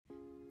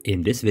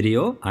In this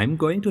video, I'm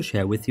going to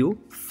share with you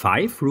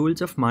 5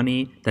 rules of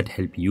money that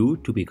help you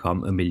to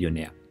become a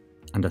millionaire.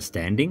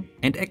 Understanding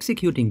and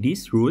executing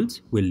these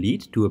rules will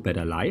lead to a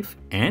better life,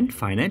 and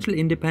financial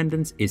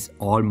independence is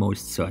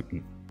almost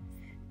certain.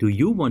 Do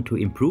you want to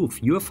improve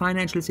your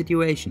financial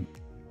situation?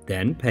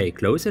 Then pay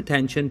close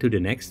attention to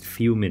the next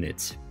few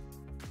minutes.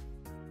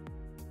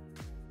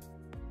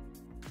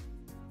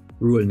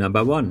 Rule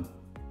number 1.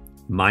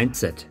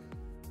 Mindset.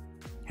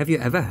 Have you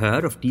ever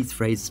heard of these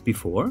phrases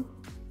before?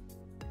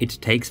 It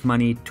takes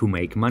money to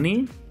make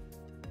money.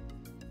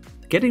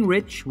 Getting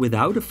rich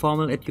without a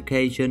formal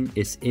education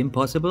is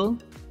impossible.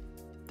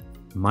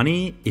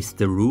 Money is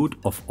the root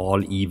of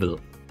all evil.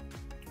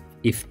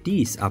 If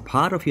these are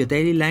part of your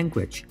daily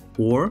language,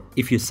 or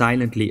if you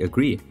silently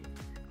agree,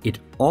 it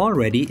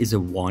already is a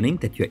warning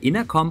that your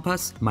inner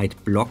compass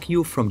might block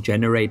you from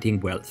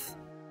generating wealth.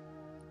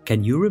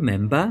 Can you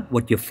remember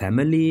what your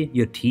family,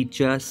 your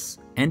teachers,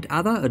 and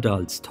other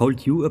adults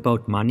told you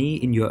about money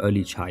in your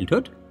early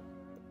childhood?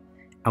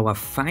 Our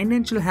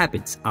financial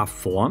habits are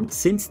formed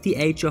since the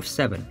age of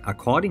 7,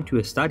 according to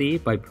a study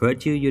by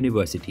Purdue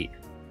University.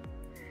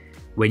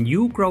 When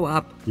you grow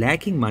up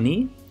lacking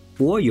money,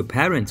 or your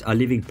parents are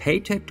living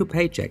paycheck to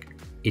paycheck,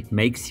 it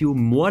makes you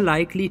more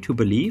likely to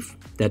believe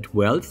that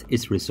wealth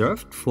is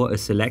reserved for a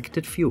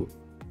selected few.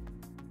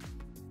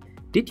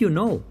 Did you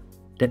know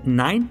that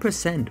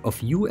 9% of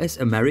US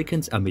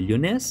Americans are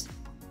millionaires?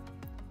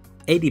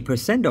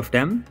 80% of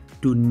them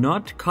do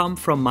not come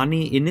from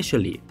money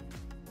initially.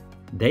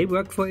 They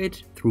work for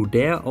it through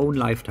their own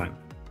lifetime.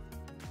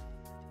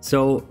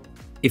 So,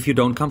 if you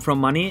don't come from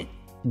money,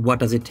 what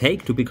does it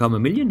take to become a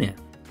millionaire?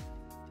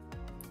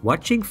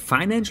 Watching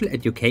financial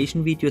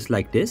education videos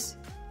like this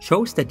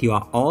shows that you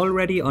are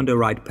already on the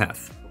right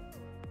path.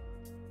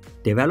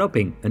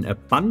 Developing an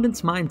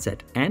abundance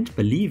mindset and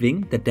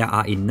believing that there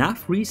are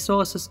enough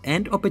resources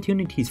and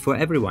opportunities for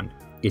everyone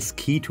is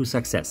key to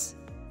success.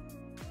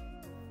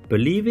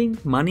 Believing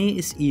money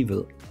is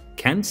evil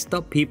can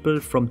stop people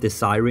from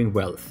desiring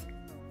wealth.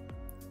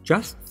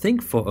 Just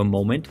think for a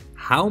moment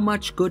how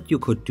much good you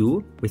could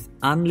do with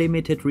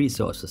unlimited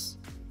resources.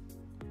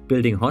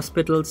 Building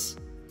hospitals,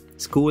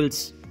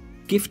 schools,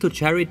 give to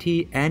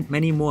charity, and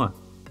many more.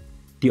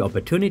 The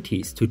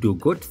opportunities to do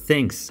good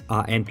things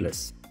are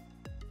endless.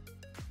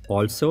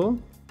 Also,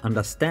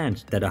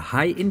 understand that a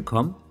high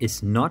income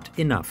is not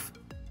enough.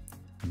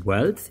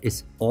 Wealth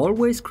is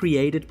always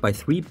created by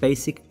 3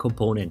 basic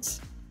components: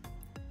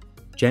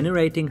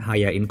 generating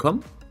higher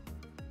income,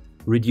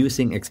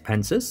 reducing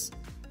expenses,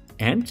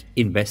 and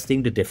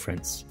investing the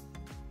difference.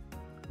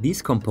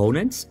 These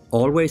components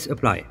always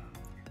apply,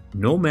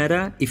 no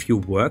matter if you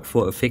work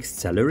for a fixed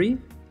salary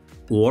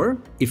or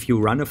if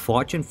you run a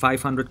Fortune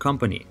 500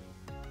 company.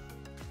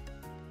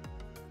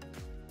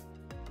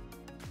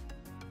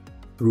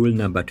 Rule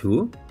number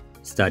 2.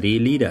 Study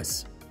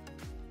leaders.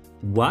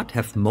 What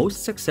have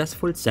most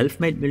successful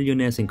self-made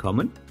millionaires in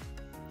common?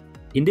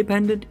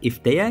 Independent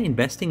if they are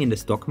investing in the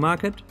stock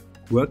market,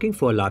 working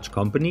for a large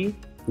company,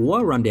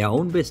 or run their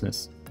own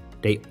business.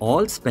 They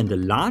all spend a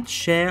large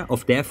share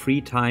of their free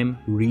time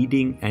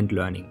reading and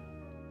learning.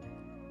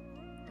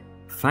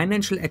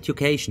 Financial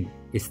education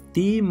is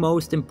the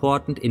most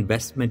important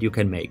investment you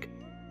can make.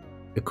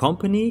 A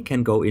company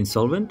can go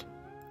insolvent,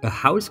 a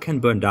house can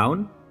burn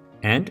down,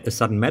 and a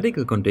sudden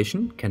medical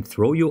condition can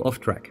throw you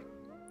off track.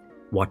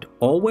 What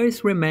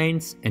always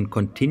remains and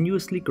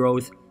continuously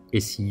grows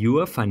is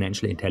your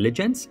financial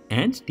intelligence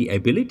and the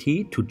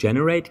ability to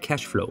generate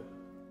cash flow.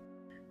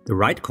 The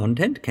right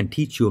content can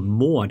teach you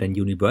more than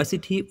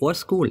university or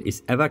school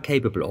is ever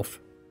capable of.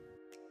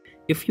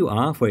 If you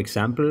are, for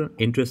example,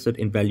 interested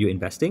in value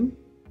investing,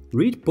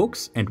 read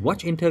books and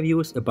watch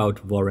interviews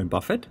about Warren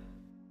Buffett,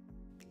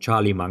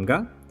 Charlie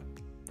Munger,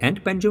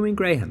 and Benjamin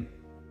Graham.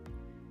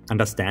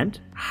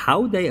 Understand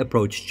how they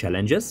approach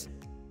challenges,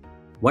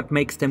 what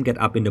makes them get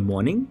up in the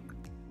morning,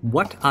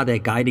 what are their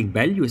guiding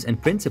values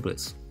and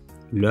principles.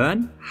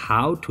 Learn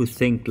how to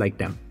think like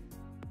them.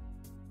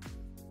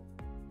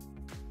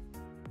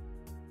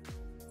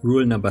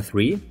 Rule number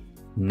 3.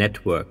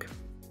 Network.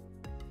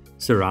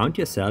 Surround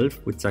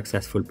yourself with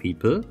successful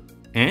people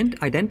and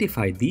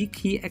identify the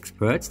key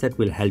experts that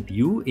will help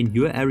you in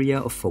your area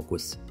of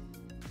focus.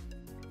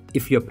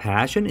 If your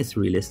passion is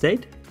real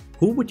estate,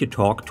 who would you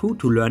talk to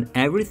learn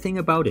everything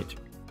about it?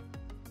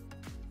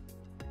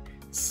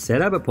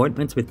 Set up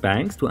appointments with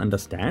banks to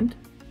understand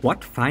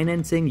what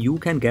financing you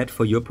can get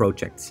for your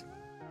projects.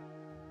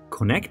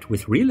 Connect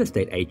with real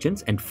estate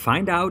agents and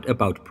find out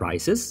about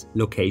prices,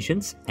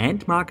 locations,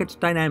 and market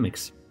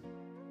dynamics.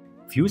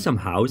 View some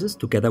houses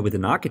together with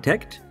an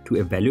architect to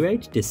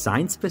evaluate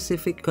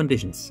design-specific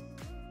conditions.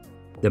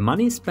 The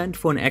money spent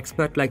for an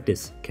expert like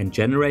this can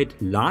generate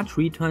large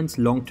returns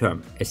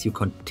long-term as you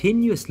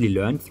continuously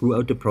learn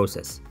throughout the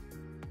process.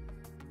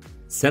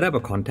 Set up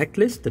a contact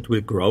list that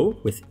will grow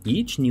with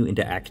each new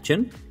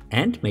interaction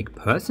and make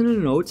personal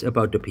notes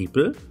about the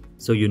people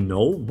so you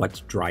know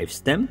what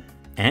drives them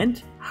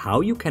and how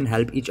you can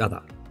help each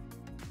other.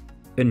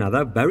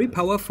 Another very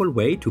powerful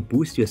way to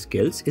boost your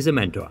skills is a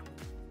mentor.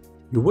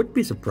 You would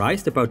be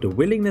surprised about the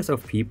willingness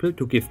of people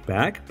to give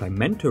back by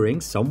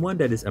mentoring someone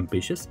that is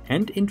ambitious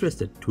and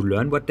interested to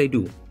learn what they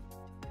do.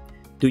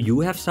 Do you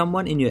have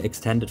someone in your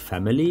extended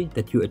family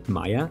that you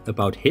admire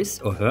about his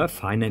or her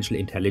financial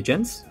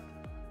intelligence?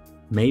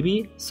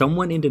 Maybe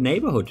someone in the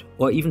neighborhood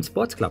or even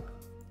sports club.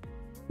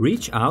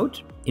 Reach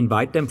out,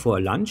 invite them for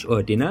a lunch or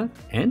a dinner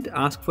and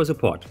ask for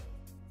support.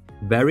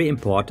 Very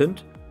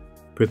important,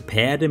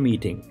 prepare the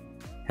meeting.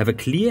 Have a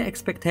clear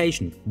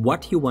expectation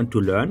what you want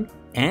to learn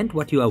and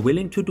what you are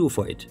willing to do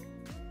for it.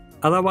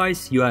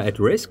 Otherwise, you are at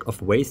risk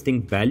of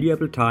wasting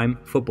valuable time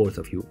for both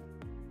of you.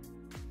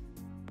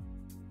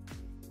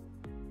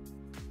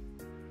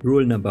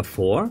 Rule number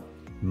 4.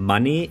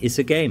 Money is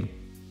a game.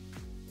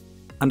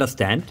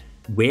 Understand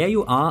where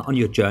you are on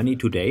your journey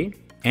today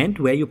and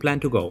where you plan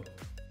to go.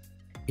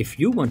 If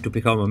you want to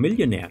become a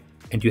millionaire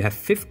and you have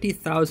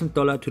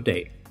 $50,000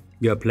 today,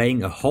 you are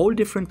playing a whole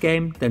different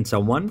game than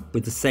someone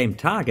with the same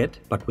target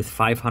but with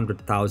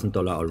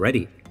 $500,000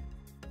 already.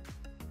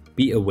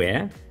 Be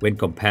aware when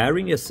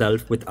comparing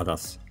yourself with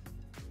others.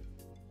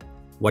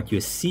 What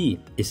you see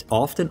is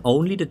often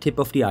only the tip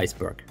of the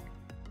iceberg.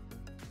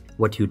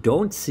 What you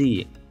don't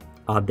see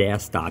are their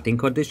starting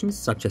conditions,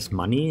 such as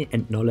money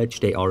and knowledge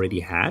they already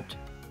had,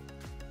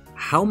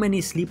 how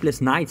many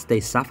sleepless nights they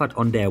suffered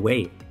on their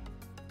way,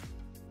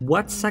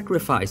 what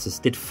sacrifices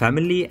did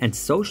family and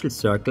social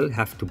circle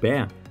have to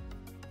bear,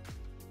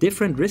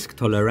 different risk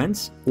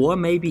tolerance or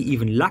maybe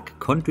even luck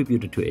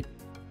contributed to it.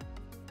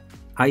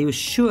 Are you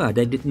sure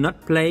they did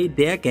not play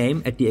their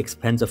game at the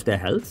expense of their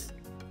health?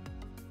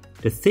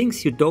 The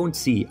things you don't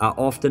see are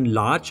often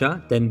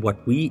larger than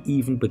what we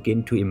even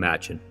begin to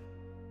imagine.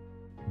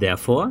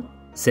 Therefore,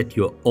 set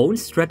your own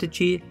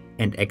strategy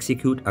and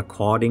execute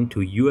according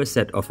to your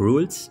set of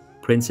rules,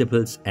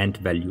 principles, and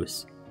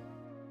values.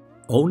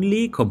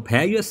 Only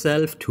compare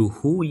yourself to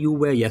who you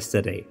were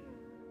yesterday,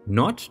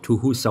 not to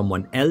who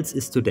someone else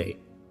is today,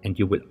 and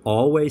you will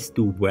always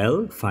do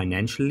well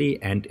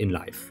financially and in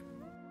life.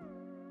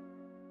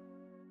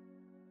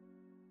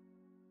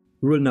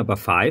 Rule number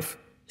 5.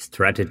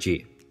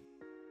 Strategy.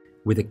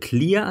 With a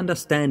clear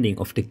understanding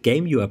of the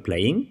game you are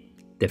playing,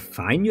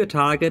 define your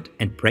target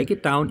and break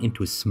it down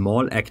into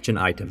small action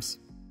items.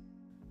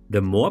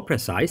 The more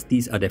precise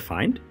these are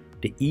defined,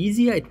 the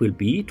easier it will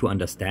be to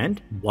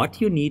understand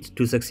what you need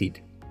to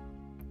succeed.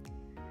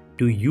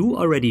 Do you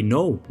already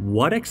know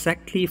what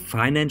exactly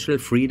financial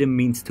freedom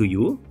means to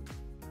you?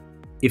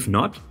 If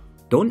not,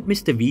 don't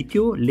miss the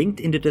video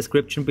linked in the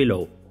description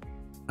below.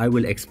 I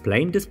will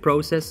explain this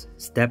process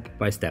step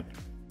by step.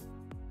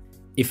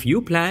 If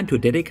you plan to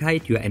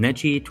dedicate your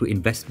energy to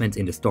investments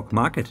in the stock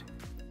market,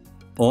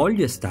 all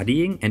your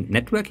studying and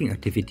networking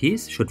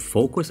activities should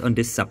focus on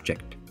this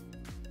subject.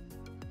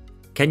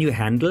 Can you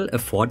handle a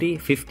 40,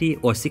 50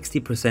 or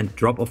 60%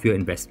 drop of your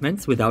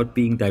investments without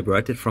being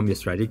diverted from your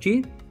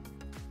strategy?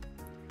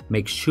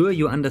 Make sure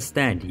you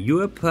understand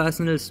your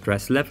personal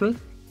stress level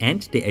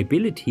and the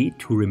ability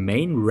to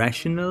remain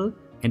rational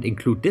and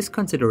include this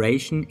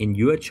consideration in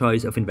your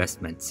choice of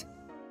investments.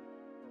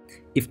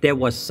 If there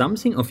was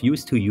something of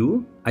use to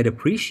you, I'd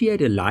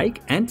appreciate a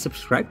like and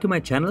subscribe to my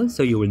channel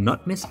so you will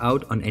not miss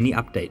out on any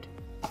update.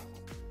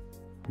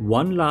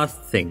 One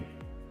last thing.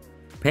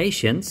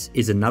 Patience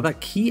is another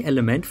key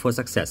element for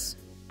success.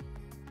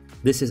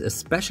 This is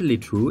especially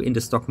true in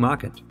the stock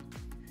market.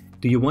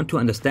 Do you want to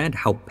understand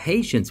how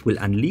patience will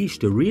unleash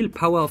the real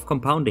power of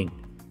compounding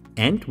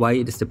and why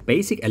it is the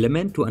basic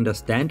element to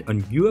understand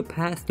on your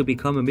path to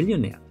become a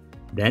millionaire?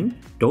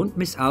 Then don't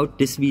miss out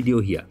this video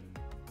here.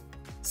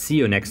 See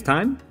you next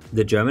time,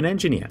 The German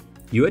Engineer,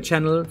 your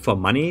channel for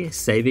money,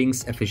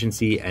 savings,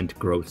 efficiency and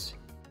growth.